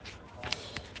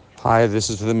Hi, this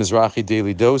is for the Mizrahi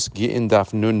Daily Dose, Gittin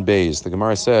Daf Nun Beis. The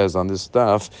Gemara says on this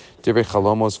daf, Divrei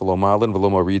Chalomos v'lo malin v'lo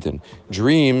moridin.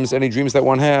 Dreams, any dreams that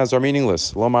one has, are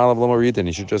meaningless. Lo malin v'lo moridin.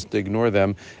 You should just ignore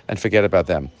them and forget about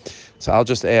them. So I'll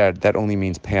just add, that only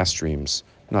means past dreams,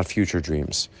 not future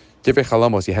dreams. Divrei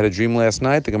Chalomos, you had a dream last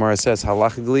night. The Gemara says,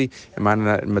 halachically,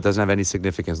 it doesn't have any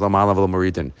significance. Lo malin v'lo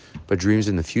moridin. But dreams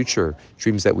in the future,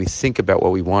 dreams that we think about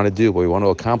what we want to do, what we want to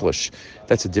accomplish,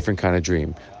 that's a different kind of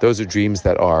dream. Those are dreams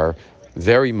that are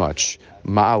very much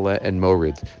ma'ale and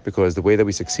morid, because the way that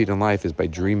we succeed in life is by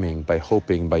dreaming, by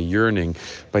hoping, by yearning,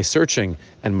 by searching,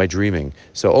 and by dreaming.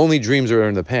 So only dreams are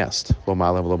in the past, lo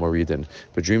ma'ale lo moridin.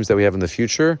 But dreams that we have in the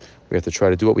future, we have to try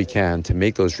to do what we can to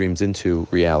make those dreams into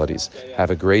realities.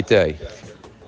 Have a great day.